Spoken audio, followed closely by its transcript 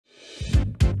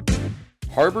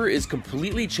Harbor is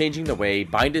completely changing the way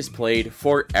Bind is played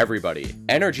for everybody.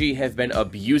 NRG have been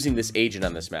abusing this agent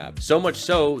on this map, so much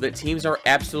so that teams are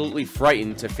absolutely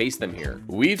frightened to face them here.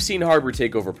 We've seen Harbor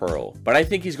take over Pearl, but I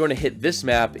think he's going to hit this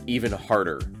map even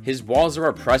harder. His walls are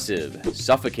oppressive,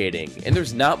 suffocating, and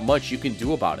there's not much you can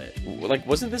do about it. Like,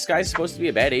 wasn't this guy supposed to be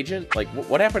a bad agent? Like,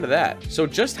 what happened to that? So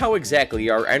just how exactly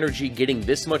are NRG getting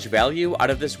this much value out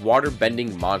of this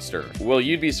water-bending monster? Well,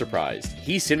 you'd be surprised.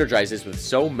 He synergizes with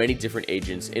so many different agents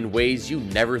in ways you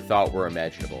never thought were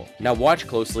imaginable. Now watch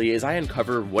closely as I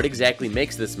uncover what exactly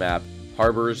makes this map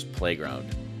Harbor's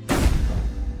playground.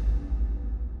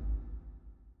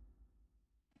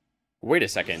 Wait a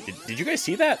second, did you guys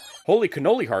see that? Holy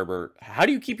cannoli, Harbor, how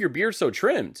do you keep your beard so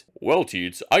trimmed? Well,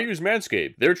 Teets, I use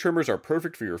Manscaped. Their trimmers are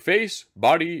perfect for your face,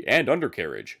 body, and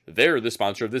undercarriage. They're the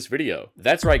sponsor of this video.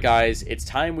 That's right, guys, it's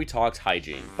time we talked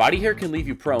hygiene. Body hair can leave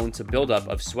you prone to buildup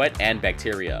of sweat and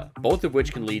bacteria, both of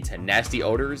which can lead to nasty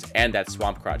odors and that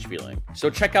swamp crotch feeling. So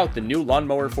check out the new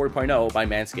Lawnmower 4.0 by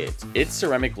Manscaped. Its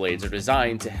ceramic blades are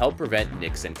designed to help prevent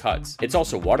nicks and cuts. It's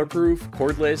also waterproof,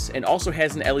 cordless, and also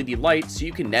has an LED light so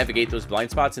you can navigate those blind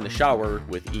spots in the shower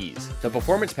with ease. The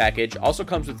performance package also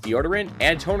comes with deodorant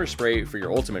and toner spray for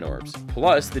your ultimate orbs,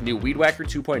 plus the new Weed Whacker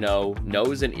 2.0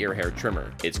 nose and ear hair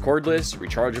trimmer. It's cordless,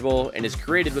 rechargeable, and is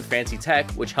created with fancy tech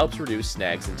which helps reduce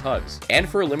snags and tugs. And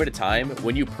for a limited time,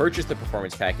 when you purchase the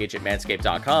performance package at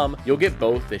manscaped.com, you'll get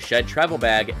both the Shed travel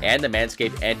bag and the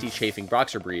Manscaped anti-chafing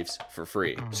boxer briefs for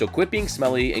free. So quit being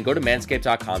smelly and go to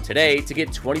manscaped.com today to get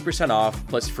 20% off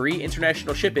plus free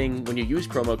international shipping when you use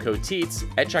promo code TEETS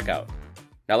at checkout.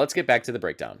 Now let's get back to the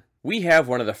breakdown. We have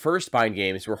one of the first Bind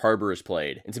games where Harbor is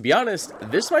played, and to be honest,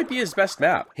 this might be his best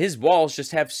map. His walls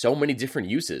just have so many different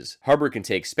uses. Harbor can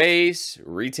take space,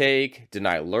 retake,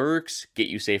 deny lurks, get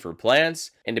you safer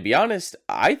plants, and to be honest,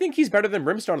 I think he's better than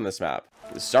Brimstone on this map.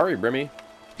 Sorry, Brimmy.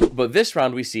 But this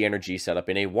round we see NRG set up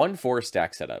in a 1-4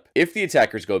 stack setup. If the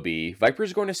attackers go B,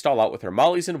 Viper's going to stall out with her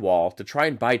mollies and wall to try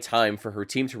and buy time for her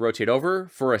team to rotate over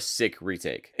for a sick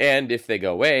retake. And if they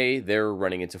go A, they're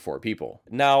running into 4 people.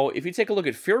 Now, if you take a look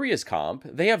at FURIA's comp,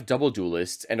 they have double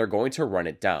duelists and are going to run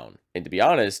it down. And to be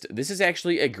honest, this is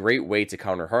actually a great way to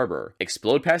counter Harbor,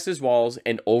 explode past his walls,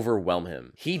 and overwhelm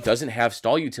him. He doesn't have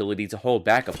stall utility to hold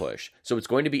back a push, so it's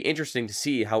going to be interesting to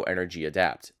see how NRG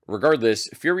adapt. Regardless,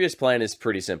 Furia's plan is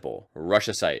pretty simple: rush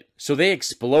a site. So they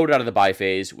explode out of the buy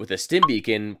phase with a stim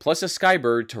beacon plus a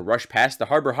skybird to rush past the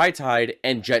Harbor high tide,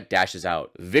 and Jet dashes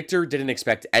out. Victor didn't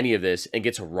expect any of this and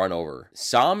gets run over.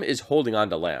 Sam is holding on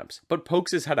to lamps, but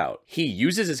pokes his head out. He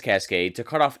uses his Cascade to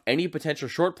cut off any potential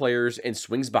short players and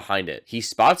swings behind it. He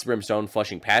spots Brimstone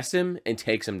flushing past him and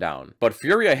takes him down. But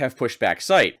Furia have pushed back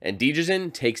site, and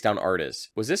Detergent takes down Artis.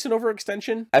 Was this an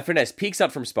overextension? FNS peeks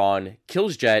out from spawn,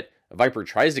 kills Jet, Viper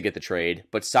tries to get the trade,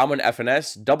 but Sam and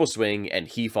FNS double swing and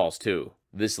he falls too.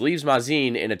 This leaves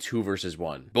Mazin in a 2 versus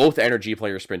 1. Both NRG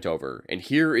players sprint over, and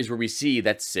here is where we see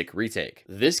that sick retake.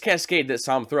 This Cascade that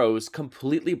Sam throws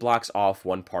completely blocks off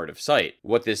one part of site.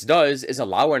 What this does is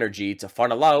allow NRG to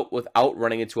funnel out without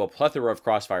running into a plethora of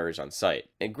crossfires on site.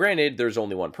 And granted, there's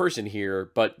only one person here,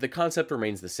 but the concept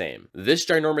remains the same. This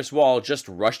ginormous wall just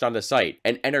rushed onto site,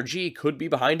 and NRG could be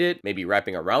behind it, maybe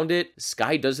wrapping around it.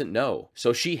 Sky doesn't know,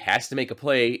 so she has to make a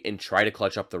play and try to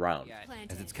clutch up the round.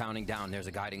 As it's counting down, there's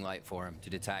a guiding light for him to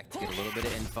detect, to get a little bit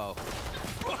of info.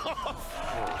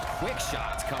 Quick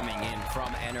shots coming in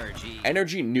from NRG.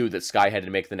 NRG knew that Sky had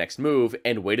to make the next move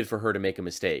and waited for her to make a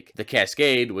mistake. The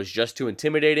Cascade was just too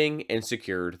intimidating and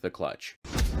secured the clutch.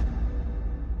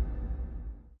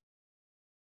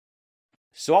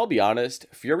 So I'll be honest,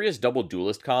 Furia's double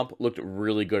duelist comp looked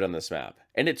really good on this map,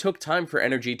 and it took time for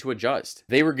NRG to adjust.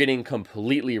 They were getting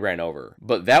completely ran over,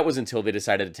 but that was until they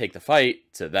decided to take the fight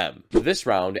to them. This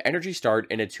round, NRG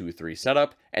start in a 2-3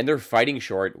 setup, and they're fighting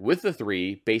short with the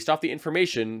 3 based off the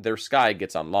information their Sky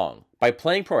gets on long. By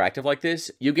playing proactive like this,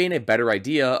 you gain a better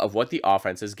idea of what the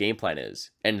offense's game plan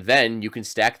is, and then you can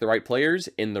stack the right players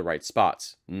in the right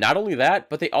spots. Not only that,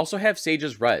 but they also have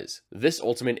Sage's res. This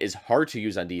ultimate is hard to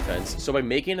use on defense, so by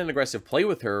making an aggressive play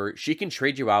with her, she can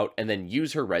trade you out and then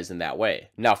use her res in that way.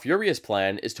 Now Furia's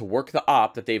plan is to work the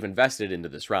op that they've invested into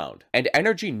this round, and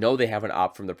NRG know they have an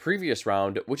op from the previous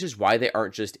round, which is why they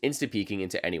aren't just insta-peeking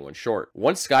into anyone short.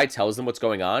 Once Sky tells them what's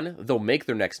going on, they'll make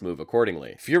their next move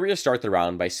accordingly. Furia start the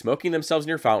round by smoking themselves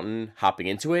near fountain, hopping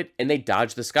into it, and they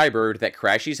dodge the skybird that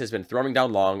Crashies has been throwing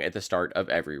down long at the start of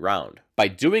every round. By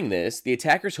doing this, the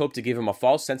attackers hope to give him a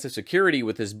false sense of security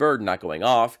with his bird not going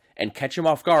off, and catch him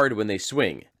off guard when they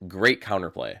swing. Great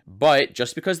counterplay. But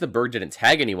just because the bird didn't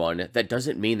tag anyone, that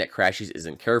doesn't mean that Crashies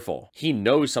isn't careful. He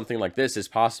knows something like this is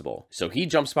possible, so he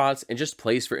jump spots and just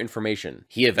plays for information.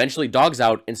 He eventually dogs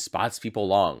out and spots people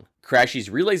long.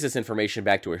 Crashies relays this information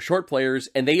back to his short players,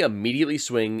 and they immediately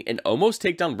swing and almost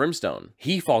take down Brimstone.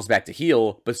 He falls back to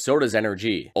heal, but so does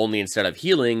NRG. Only instead of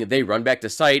healing, they run back to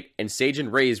site, and Sage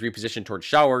and Raze reposition towards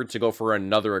Shower to go for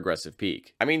another aggressive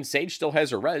peek. I mean, Sage still has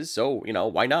her res, so,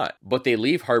 why not? But they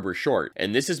leave Harbor short,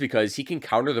 and this is because he can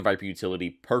counter the Viper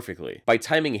utility perfectly. By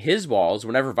timing his walls,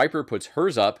 whenever Viper puts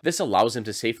hers up, this allows him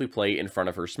to safely play in front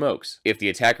of her smokes. If the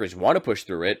attackers want to push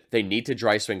through it, they need to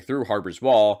dry swing through Harbor's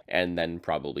wall, and then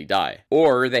probably die.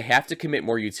 Or they have to commit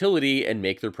more utility and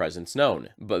make their presence known.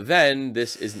 But then,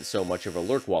 this isn't so much of a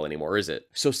lurk wall anymore, is it?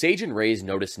 So Sage and Raze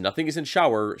notice nothing is in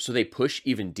Shower, so they push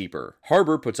even deeper.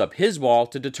 Harbor puts up his wall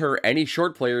to deter any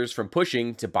short players from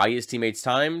pushing to buy his teammates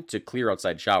time to clear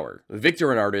outside Shower.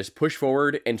 Victor and Artis push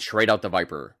forward and trade out the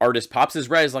Viper. Artis pops his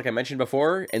res like I mentioned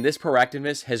before, and this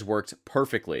proactiveness has worked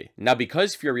perfectly. Now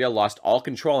because FURIA lost all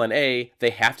control on A,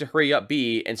 they have to hurry up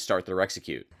B and start their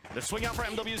execute. The swing out for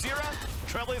MW0,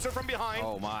 Trailblazer from behind.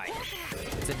 Oh my.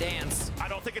 It's a dance. I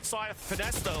don't think it's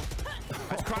finesse though.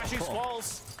 As Crashies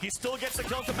falls, he still gets the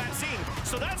kill to Maxine.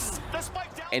 So that's the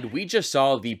spike down. And we just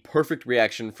saw the perfect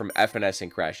reaction from FNS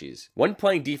and Crashies. When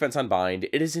playing defense on Bind,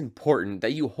 it is important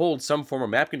that you hold some form of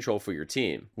map control for your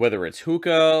team. Whether it's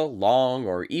Hookah, Long,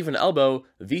 or even Elbow,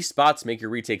 these spots make your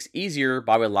retakes easier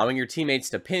by allowing your teammates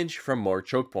to pinch from more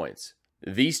choke points.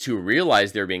 These two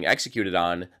realized they were being executed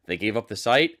on, they gave up the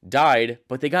site, died,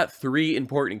 but they got 3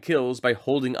 important kills by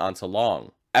holding onto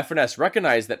Long. FNS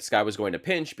recognized that Sky was going to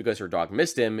pinch because her dog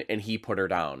missed him, and he put her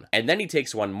down. And then he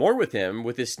takes one more with him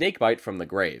with his snakebite from the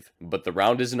grave. But the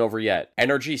round isn't over yet.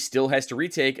 NRG still has to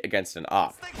retake against an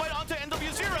op. Snakebite onto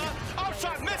NW0,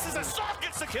 outshot misses, and Soft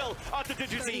gets the kill onto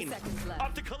Digizine.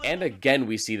 And again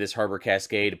we see this Harbor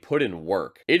Cascade put in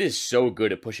work. It is so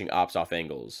good at pushing ops off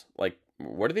angles. Like,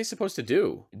 what are they supposed to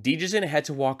do? Detergent had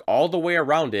to walk all the way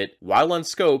around it while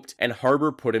unscoped, and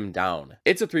Harbor put him down.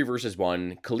 It's a 3 versus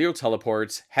 1. Khalil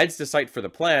teleports, heads to site for the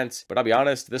plants, but I'll be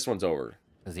honest, this one's over.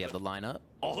 Does he have the lineup?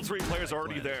 All 3 players are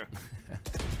already there.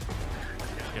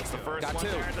 It's the first Got one 2.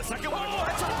 there, the second one. Oh,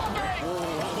 it's a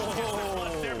wall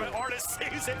bang! There, but Artis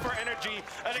saves it for NRG.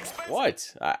 An expensive...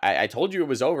 What? I told you it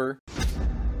was over.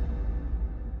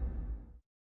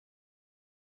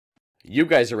 You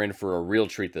guys are in for a real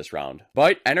treat this round.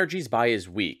 But NRG's buy is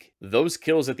weak. Those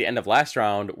kills at the end of last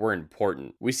round were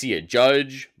important. We see a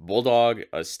Judge, Bulldog,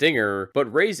 a Stinger,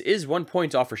 but Raze is 1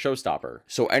 point off for Showstopper.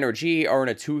 So NRG are in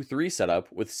a 2-3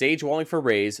 setup with Sage walling for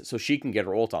Raze so she can get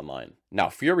her ult online. Now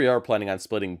FURIA are planning on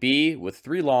splitting B with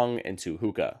 3 Long and 2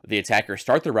 Hookah. The attackers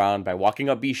start the round by walking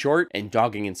up B short and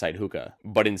dogging inside Hookah.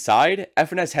 But inside,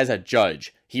 FNS has a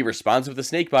Judge. He responds with a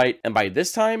snakebite, and by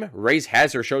this time, Raze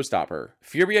has her Showstopper.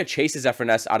 FURIA chases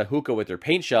FNS out of Hookah with their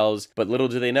paint shells, but little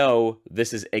do they know,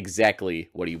 this is exactly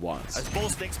what he wants. As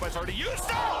both snake spites already used.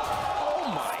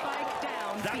 Oh my!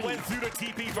 That went through the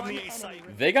TP from the A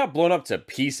site. They got blown up to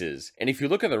pieces, and if you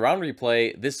look at the round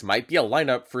replay, this might be a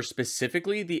lineup for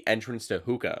specifically the entrance to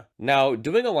Hookah. Now,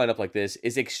 doing a lineup like this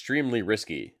is extremely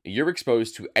risky. You're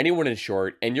exposed to anyone in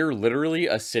short, and you're literally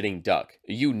a sitting duck.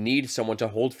 You need someone to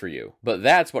hold for you. But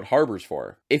that's what Harbor's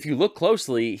for. If you look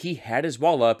closely, he had his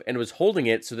wall up and was holding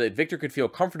it so that Victor could feel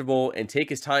comfortable and take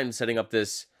his time setting up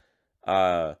this,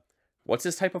 what's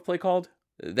this type of play called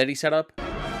that he set up?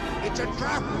 It's a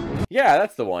trap! Yeah,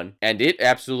 that's the one. And it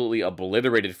absolutely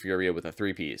obliterated FURIA with a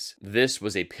 3-piece. This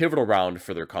was a pivotal round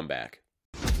for their comeback.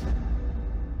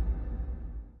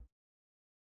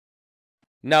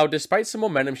 Now, despite some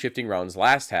momentum shifting rounds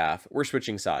last half, we're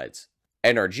switching sides.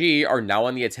 NRG are now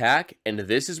on the attack, and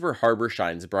this is where Harbor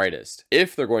shines brightest.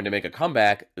 If they're going to make a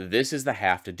comeback, this is the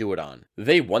half to do it on.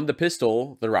 They won the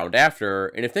pistol the round after,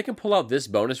 and if they can pull out this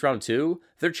bonus round too,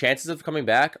 their chances of coming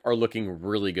back are looking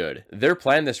really good. Their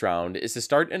plan this round is to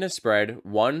start in a spread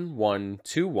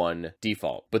 1-1-2-1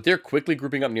 default, but they're quickly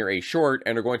grouping up near A short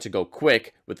and are going to go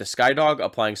quick with the Skydog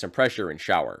applying some pressure in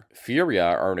Shower. FURIA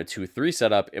are in a 2-3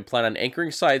 setup and plan on anchoring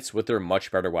sites with their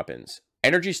much better weapons.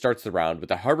 NRG starts the round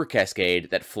with a Harbor Cascade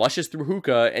that flushes through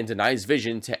Hookah and denies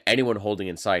vision to anyone holding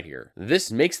inside here.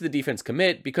 This makes the defense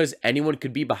commit because anyone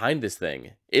could be behind this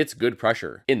thing. It's good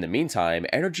pressure. In the meantime,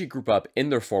 NRG group up in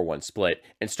their 4-1 split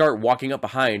and start walking up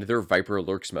behind their Viper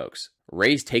lurk smokes.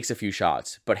 Raze takes a few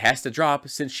shots, but has to drop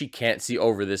since she can't see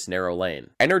over this narrow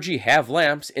lane. NRG have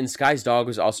lamps, and Sky's dog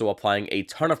is also applying a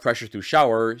ton of pressure through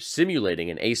shower, simulating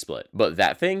an A-split. But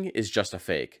that thing is just a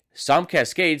fake. Some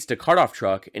Cascades to cutoff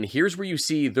truck, and here's where you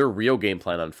see their real game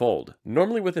plan unfold.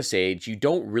 Normally with a Sage, you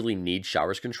don't really need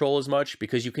showers control as much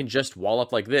because you can just wall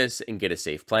up like this and get a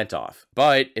safe plant off.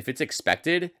 But if it's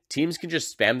expected, teams can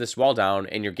just spam this wall down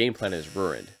and your game plan is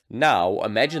ruined. Now,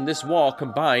 imagine this wall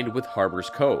combined with Harbor's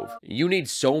Cove. You need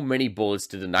so many bullets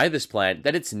to deny this plant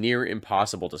that it's near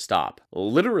impossible to stop.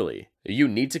 Literally. You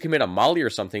need to commit a molly or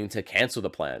something to cancel the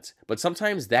plant, but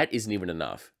sometimes that isn't even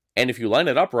enough. And if you line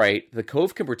it up right, the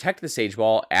Cove can protect the Sage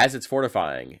Wall as it's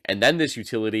fortifying, and then this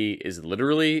utility is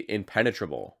literally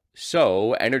impenetrable.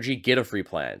 So, NRG get a free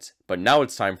plant, but now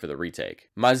it's time for the retake.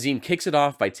 Mazin kicks it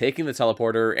off by taking the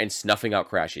teleporter and snuffing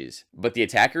out Crashies, but the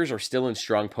attackers are still in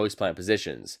strong post-plant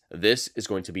positions. This is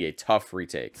going to be a tough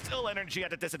retake. Still NRG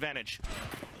at a disadvantage.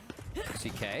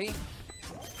 CK.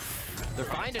 They're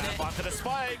finding it. Onto the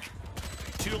spike.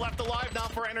 2 left alive now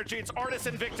for NRG. It's Artis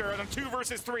and Victor on 2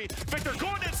 versus 3. Victor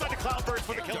going inside the Cloudburst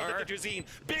for the kill of the Jazine.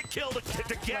 Big kill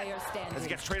to get as he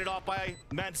gets traded off by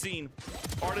Madzine.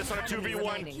 Artis on a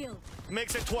 2v1.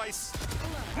 Makes it twice.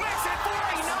 Makes it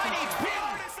 49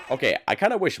 HP. Okay, I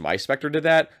kind of wish my Spectre did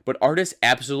that, but Artis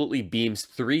absolutely beams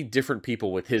 3 different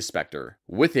people with his Spectre.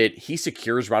 With it, he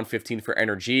secures round 15 for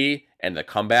NRG, and the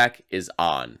comeback is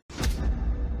on.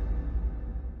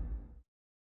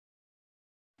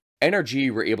 NRG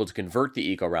were able to convert the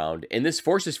eco round, and this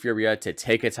forces FURIA to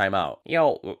take a timeout.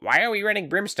 Yo, why are we running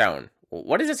Brimstone?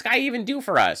 What does this guy even do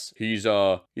for us? He's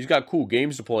got cool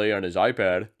games to play on his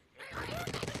iPad.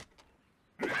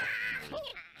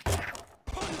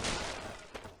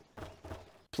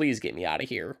 Please get me out of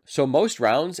here. So most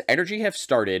rounds, NRG have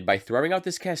started by throwing out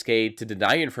this Cascade to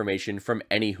deny information from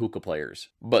any Hookah players.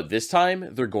 But this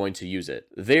time, they're going to use it.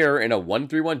 They're in a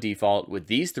 1-3-1 default with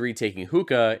these 3 taking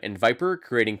Hookah and Viper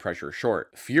creating pressure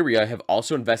short. FURIA have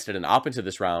also invested an op into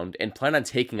this round and plan on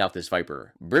taking out this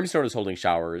Viper. Brimstone is holding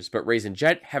showers, but Raze and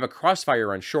Jet have a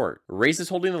crossfire on short. Raze is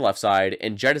holding the left side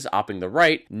and Jet is opping the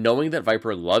right, knowing that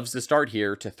Viper loves to start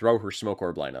here to throw her smoke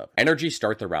orb lineup. NRG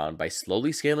start the round by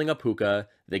slowly scaling up Hookah.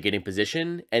 They get in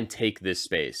position and take this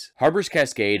space. Harbor's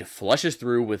Cascade flushes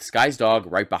through with Sky's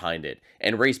dog right behind it,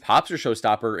 and Raze pops her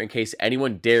showstopper in case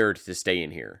anyone dared to stay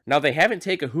in here. Now they haven't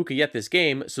taken a Hookah yet this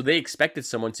game, so they expected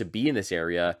someone to be in this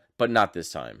area, but not this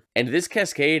time. And this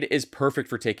Cascade is perfect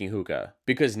for taking Hookah,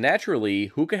 because naturally,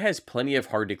 Hookah has plenty of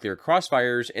hard to clear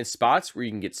crossfires and spots where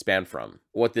you can get spammed from.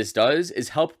 What this does is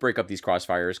help break up these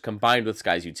crossfires combined with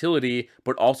Sky's utility,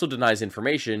 but also denies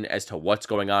information as to what's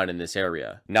going on in this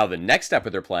area. Now the next step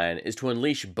of their plan is to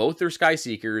unleash both their Sky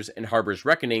Seekers and Harbor's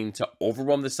Reckoning to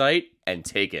overwhelm the site and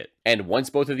take it. And once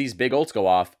both of these big ults go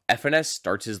off, FNS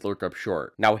starts his lurk up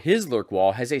short. Now his lurk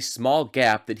wall has a small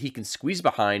gap that he can squeeze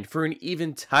behind for an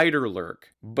even tighter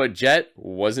lurk. But Jet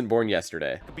wasn't born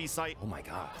yesterday. The B site. Oh my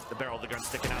god. The barrel of the gun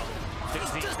sticking out.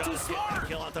 16 does get the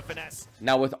kill out the finesse.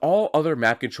 Now with all other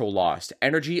map control lost,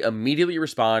 NRG immediately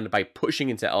respond by pushing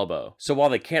into elbow. So while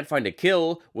they can't find a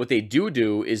kill, what they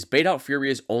do is bait out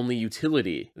FURIA's only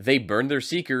utility. They burn their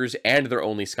Seekers and their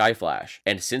only Sky Flash.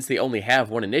 And since they only have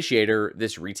one initiator,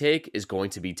 this retake is going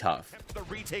to be tough. The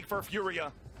retake for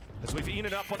FURIA. As we've eaten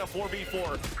it up on a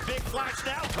 4v4. Big flash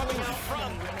now coming out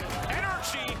from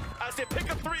NRG as they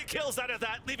pick up 3 kills out of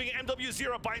that, leaving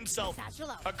MW0 by himself.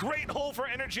 A great hole for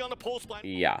NRG on the post line.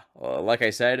 Yeah, like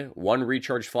I said, one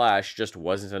recharge flash just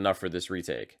wasn't enough for this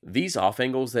retake. These off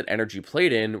angles that NRG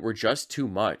played in were just too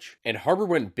much. And Harbor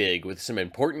went big with some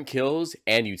important kills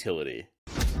and utility.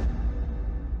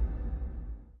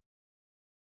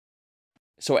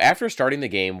 So after starting the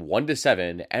game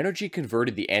 1-7, NRG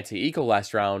converted the anti-eco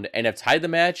last round and have tied the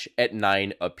match at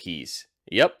 9 apiece.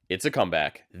 Yep, it's a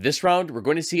comeback. This round, we're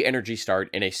going to see NRG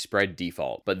start in a spread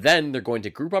default, but then they're going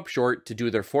to group up short to do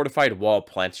their fortified wall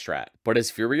plant strat. But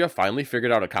has FURIA finally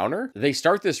figured out a counter? They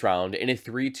start this round in a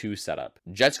 3-2 setup.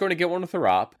 Jet's going to get one with the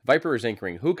Rop, Viper is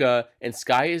anchoring Hookah, and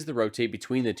Sky is the rotate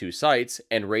between the 2 sites,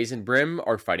 and Raze and Brim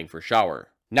are fighting for shower.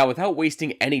 Now, without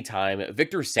wasting any time,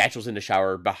 Victor satchels into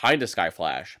shower behind a Sky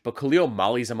Flash, but Khalil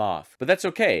mollies him off. But that's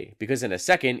okay, because in a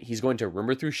second, he's going to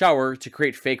rimmer through shower to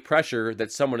create fake pressure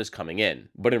that someone is coming in.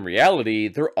 But in reality,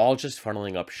 they're all just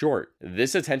funneling up short.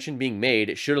 This attention being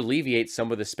made should alleviate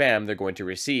some of the spam they're going to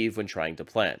receive when trying to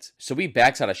plant. So he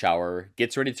backs out of shower,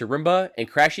 gets ready to Rimba,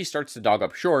 and Crashy starts to dog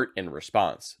up short in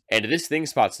response. And this thing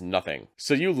spots nothing.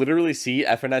 So you literally see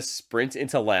FNS sprint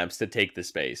into lamps to take the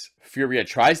space. FURIA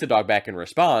tries to dog back in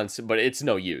response, response, but it's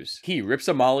no use. He rips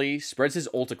a molly, spreads his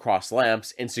ult across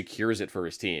lamps, and secures it for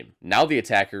his team. Now the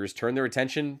attackers turn their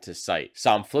attention to sight.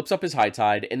 Sam flips up his high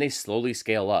tide, and they slowly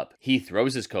scale up. He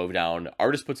throws his cove down,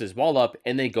 Artist puts his wall up,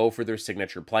 and they go for their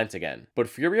signature plant again. But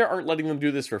FURIA aren't letting them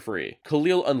do this for free.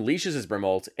 Khalil unleashes his Brim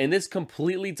ult, and this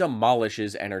completely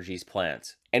demolishes NRG's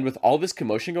plant. And with all this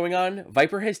commotion going on,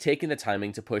 Viper has taken the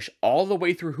timing to push all the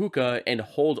way through Hookah and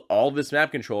hold all this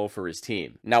map control for his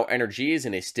team. Now NRG is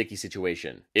in a sticky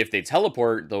situation. If they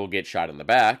teleport, they'll get shot in the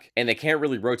back, and they can't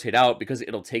really rotate out because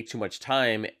it'll take too much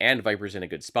time and Viper's in a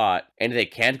good spot, and they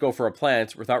can't go for a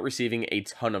plant without receiving a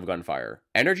ton of gunfire.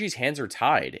 NRG's hands are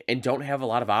tied and don't have a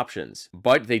lot of options,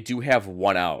 but they do have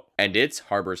one out, and it's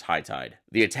Harbor's high tide.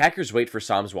 The attackers wait for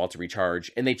Sam's wall to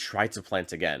recharge, and they try to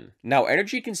plant again. Now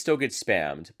NRG can still get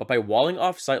spammed, but by walling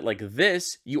off site like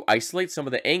this, you isolate some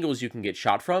of the angles you can get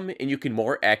shot from, and you can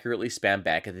more accurately spam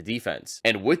back at the defense.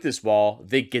 And with this wall,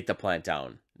 they get the plant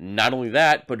down. Not only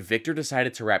that, but Victor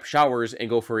decided to wrap showers and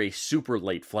go for a super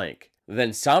late flank.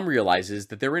 Then Sam realizes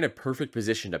that they're in a perfect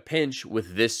position to pinch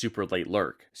with this super late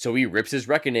lurk. So he rips his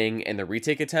Reckoning, and the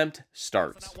retake attempt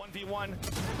starts. 1v1.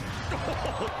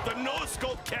 The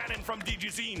no-scope cannon from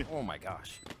DGZine. Oh my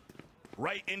gosh.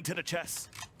 Right into the chest.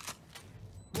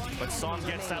 But Sam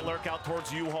gets that lurk out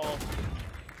towards U-Haul.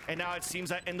 And now it seems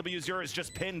that NW0 is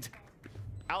just pinned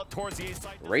out towards the A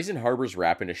side. Raisin Harbor's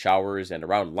wrap into showers and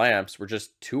around lamps were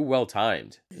just too well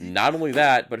timed. Not only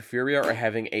that, but FURIA are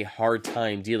having a hard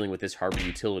time dealing with this Harbor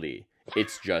utility.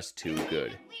 It's just too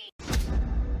good.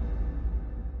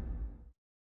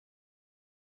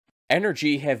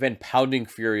 NRG have been pounding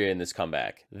FURIA in this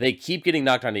comeback. They keep getting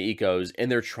knocked onto ecos,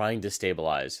 and they're trying to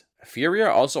stabilize. FURIA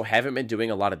also haven't been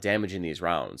doing a lot of damage in these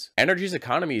rounds. NRG's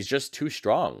economy is just too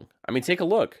strong. I mean, take a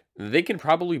look. They can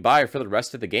probably buy for the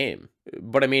rest of the game.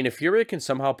 But I mean, if FURIA can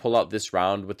somehow pull out this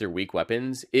round with their weak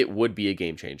weapons, it would be a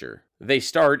game changer. They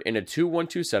start in a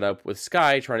 2-1-2 setup with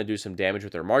Skye trying to do some damage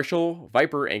with their Marshal,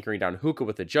 Viper anchoring down Hookah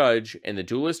with the Judge, and the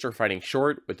Duelists are fighting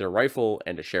short with their Rifle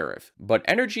and a Sheriff. But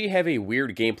NRG have a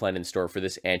weird game plan in store for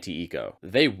this anti-eco.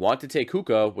 They want to take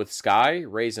Hookah with Skye,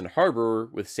 Raze, and Harbor,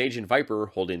 with Sage and Viper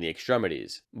holding the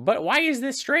extremities. But why is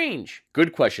this strange?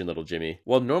 Good question, little Jimmy.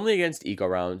 Well, normally against eco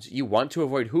rounds, you want to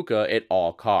avoid Hookah at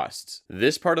all costs.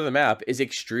 This part of the map is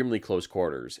extremely close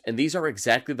quarters, and these are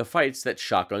exactly the fights that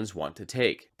shotguns want to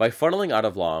take. By funneling out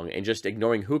of long and just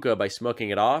ignoring Hookah by smoking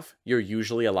it off, you're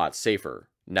usually a lot safer.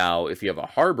 Now, if you have a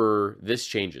Harbor, this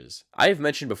changes. I have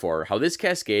mentioned before how this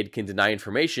Cascade can deny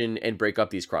information and break up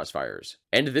these crossfires.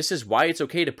 And this is why it's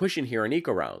okay to push in here on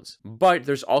eco rounds. But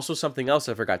there's also something else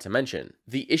I forgot to mention.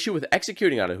 The issue with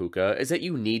executing on a Hookah is that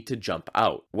you need to jump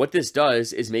out. What this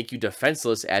does is make you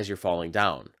defenseless as you're falling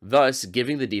down, thus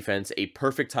giving the defense a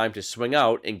perfect time to swing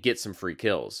out and get some free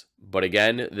kills. But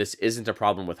again, this isn't a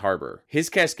problem with Harbor. His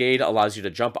Cascade allows you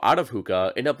to jump out of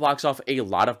Hookah, and it blocks off a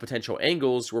lot of potential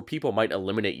angles where people might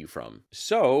eliminate you from.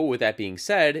 So, with that being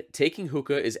said, taking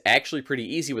Hookah is actually pretty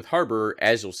easy with Harbor,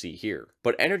 as you'll see here.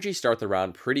 But NRG start the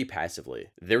round pretty passively.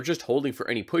 They're just holding for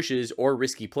any pushes or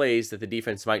risky plays that the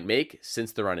defense might make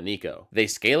since they're on an eco. They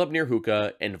scale up near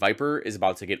Hookah, and Viper is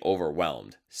about to get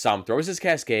overwhelmed. Sam throws his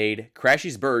Cascade,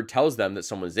 Crashy's bird tells them that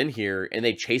someone's in here, and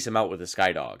they chase him out with a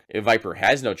Skydog. Viper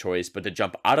has no choice but to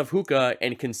jump out of Hookah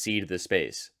and concede the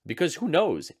space. Because who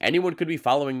knows, anyone could be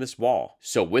following this wall.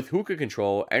 So with Hookah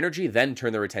control, NRG then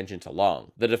turn their attention to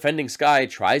long. The defending Skye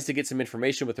tries to get some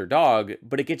information with her dog,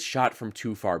 but it gets shot from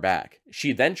too far back.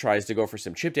 She then tries to go for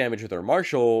some chip damage with her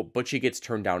Marshal, but she gets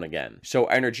turned down again. So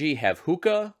NRG have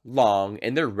Hookah, long,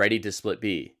 and they're ready to split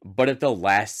B. But at the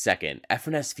last second,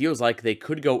 FNS feels like they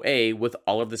could go A with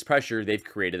all of this pressure they've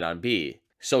created on B.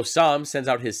 So Sam sends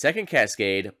out his second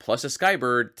Cascade plus a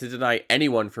Skybird to deny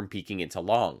anyone from peeking into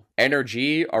long.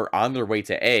 NRG are on their way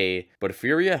to A, but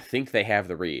FURIA think they have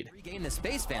the read. Regain the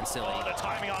space, Van Silly. Oh, the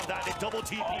timing on that, they double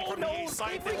TP from the A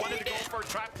side. They wanted to go for a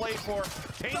trap play for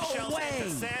paint shells in the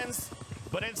sands.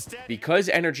 But instead, because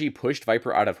NRG pushed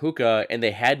Viper out of Hookah and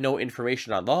they had no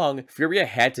information on long, FURIA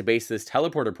had to base this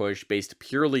teleporter push based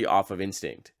purely off of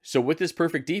instinct. So with this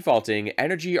perfect defaulting,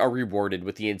 NRG are rewarded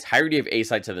with the entirety of A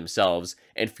site to themselves,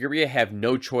 and FURIA have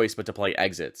no choice but to play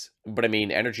exits. But I mean,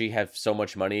 NRG have so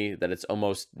much money that it's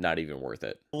almost not even worth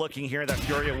it. Looking here that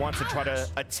FURIA wants to try to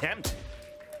attempt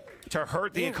to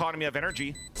hurt the economy of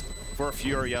energy for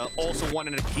FURIA. Also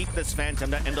wanting to keep this Phantom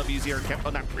that NWZ kept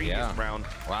on that previous round.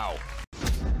 Wow.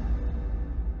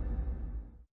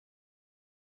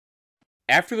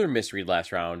 After their misread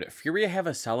last round, FURIA have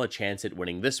a solid chance at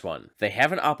winning this one. They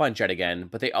have an op on Jet again,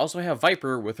 but they also have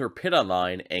Viper with her pit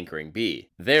online anchoring B.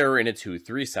 They're in a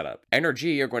 2-3 setup.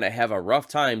 NRG are going to have a rough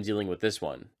time dealing with this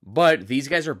one. But these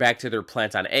guys are back to their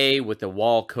plant on A with the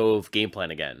wall cove game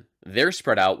plan again. They're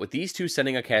spread out with these two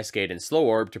sending a Cascade and Slow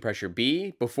Orb to pressure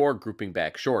B before grouping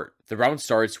back short. The round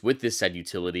starts with this said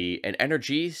utility, and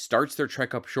NRG starts their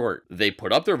trek up short. They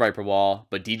put up their Viper wall,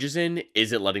 but Detergent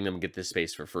isn't letting them get this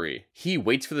space for free. He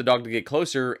waits for the dog to get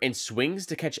closer and swings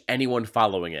to catch anyone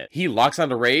following it. He locks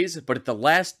onto Raze, but at the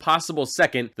last possible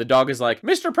second, the dog is like,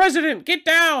 "Mr. President, get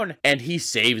down!" And he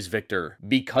saves Victor.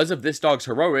 Because of this dog's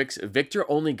heroics, Victor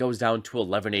only goes down to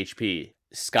 11 HP.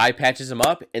 Sky patches him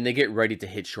up, and they get ready to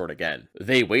hit short again.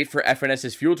 They wait for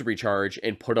FNS's fuel to recharge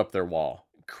and put up their wall.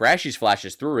 Crashies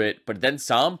flashes through it, but then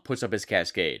Sam puts up his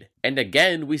Cascade. And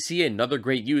again, we see another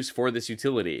great use for this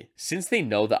utility. Since they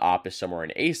know the op is somewhere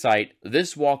in A site,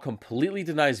 this wall completely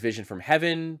denies vision from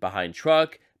heaven, behind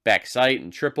truck, back sight,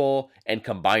 and triple, and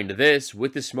combined this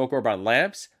with the smoke orb on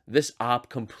lamps, this op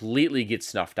completely gets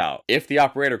snuffed out. If the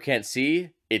operator can't see,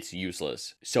 it's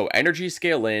useless. So NRG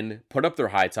scale in, put up their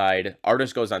high tide,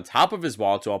 Artist goes on top of his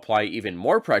wall to apply even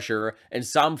more pressure, and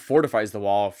Sam fortifies the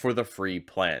wall for the free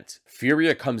plant.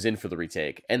 FURIA comes in for the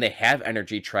retake, and they have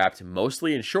NRG trapped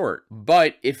mostly in short,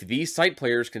 but if these site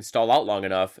players can stall out long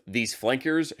enough, these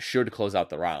flankers should close out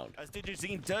the round. As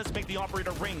Detergent does make the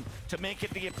operator ring to make it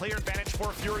the player advantage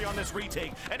for FURIA on this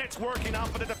retake, and it's working out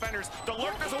for the defenders. The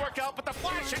lurk doesn't work out, but the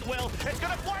flash it will. It's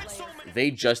gonna blind so many.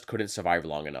 They just couldn't survive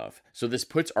long enough, so this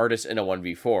puts Artist in a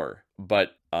 1v4,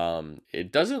 but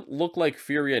it doesn't look like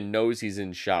FURIA knows he's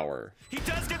in shower. He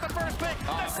does get the first pick.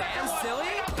 The second one,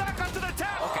 silly. back onto the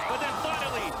tap. Okay. But then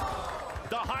finally,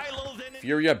 the high-low then.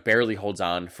 FURIA barely holds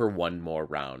on for one more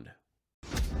round.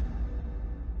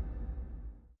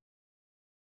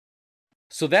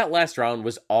 So that last round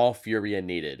was all FURIA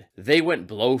needed. They went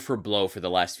blow for the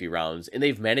last few rounds, and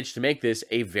they've managed to make this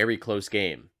a very close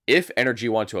game. If NRG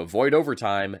want to avoid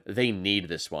overtime, they need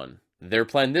this one. Their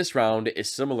plan this round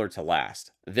is similar to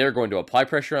last. They're going to apply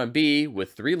pressure on B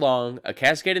with 3 long, a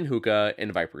Cascade and Hookah,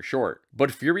 and Viper short. But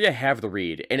FURIA have the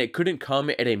read, and it couldn't come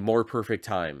at a more perfect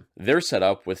time. They're set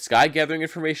up with Sky gathering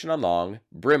information on long,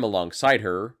 Brim alongside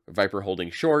her, Viper holding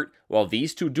short, while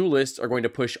these two duelists are going to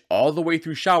push all the way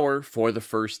through shower for the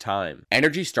first time.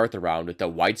 NRG start the round with a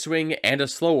wide swing and a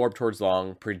slow orb towards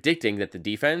long, predicting that the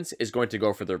defense is going to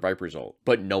go for their Viper's ult.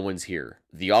 But no one's here.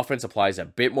 The offense applies a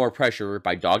bit more pressure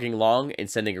by dogging long and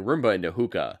sending a Roomba into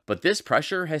Hookah, but this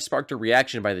pressure has sparked a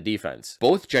reaction by the defense.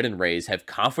 Both Jet and Raze have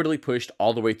confidently pushed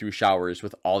all the way through showers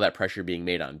with all that pressure being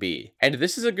made on B. And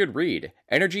this is a good read.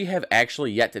 NRG have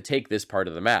actually yet to take this part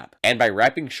of the map. And by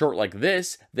wrapping short like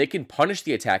this, they can punish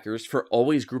the attackers for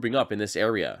always grouping up in this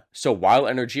area. So while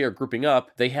NRG are grouping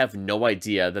up, they have no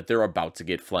idea that they're about to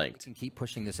get flanked. And keep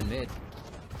pushing this in mid.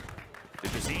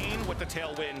 Detergent with the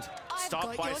tailwind,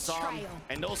 stopped by Sam,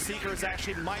 and those Seekers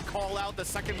actually might call out the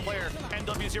second player.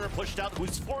 NW0 pushed out,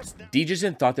 who's forced down.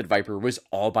 Detergent thought that Viper was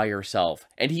all by herself,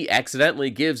 and he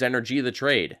accidentally gives NRG the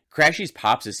trade. Crashies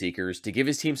pops his Seekers to give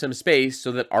his team some space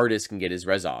so that Artist can get his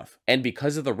res off. And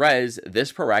because of the res,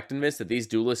 this proactiveness that these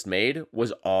duelists made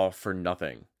was all for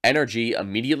nothing. NRG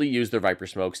immediately used their Viper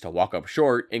smokes to walk up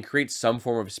short and create some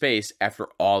form of space after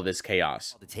all this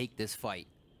chaos. To take this fight.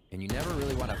 And you never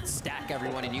really want to stack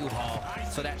everyone in U-Haul,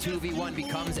 so that 2v1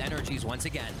 becomes NRG's once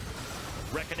again.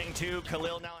 Reckoning 2,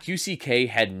 Khalil now. QCK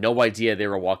had no idea they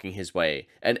were walking his way,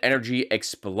 and NRG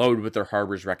explode with their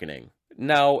Harbor's Reckoning.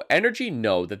 Now, NRG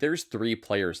know that there's 3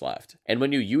 players left, and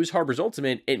when you use Harbor's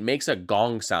ultimate, it makes a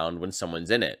gong sound when someone's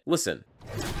in it. Listen.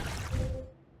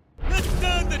 Let's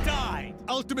turn the tide!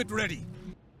 Ultimate ready!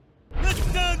 Let's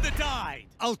turn the tide!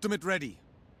 Ultimate ready!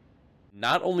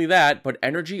 Not only that, but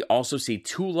NRG also see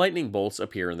 2 lightning bolts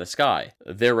appear in the sky.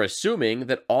 They're assuming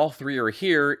that all 3 are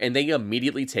here and they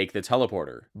immediately take the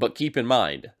teleporter. But keep in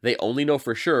mind, they only know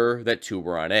for sure that 2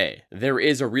 were on A. There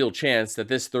is a real chance that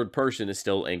this third person is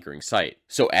still anchoring site.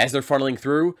 So as they're funneling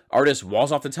through, Artist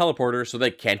walls off the teleporter so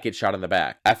they can't get shot in the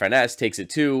back. FNS takes it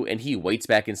too, and he waits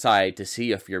back inside to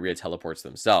see if FURIA teleports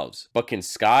themselves. But can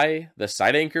Sky, the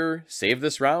side anchor, save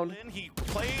this round? He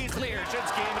plays the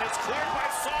Detergent's game, and it's cleared by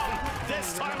Song.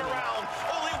 This time around,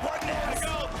 only 1 minute to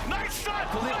go. Nice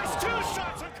shot, last 2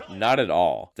 shots. Not at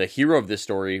all. The hero of this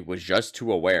story was just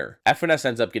too aware. FNS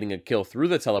ends up getting a kill through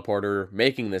the teleporter,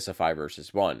 making this a 5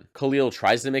 versus 1. Khalil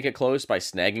tries to make it close by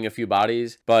snagging a few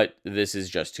bodies, but this is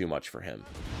just too much for him.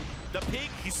 The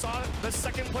peak, he saw the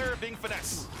second player being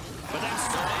finesse. But then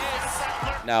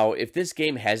now, if this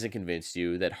game hasn't convinced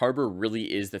you that Harbor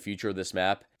really is the future of this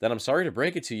map, then I'm sorry to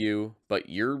break it to you, but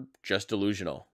you're just delusional.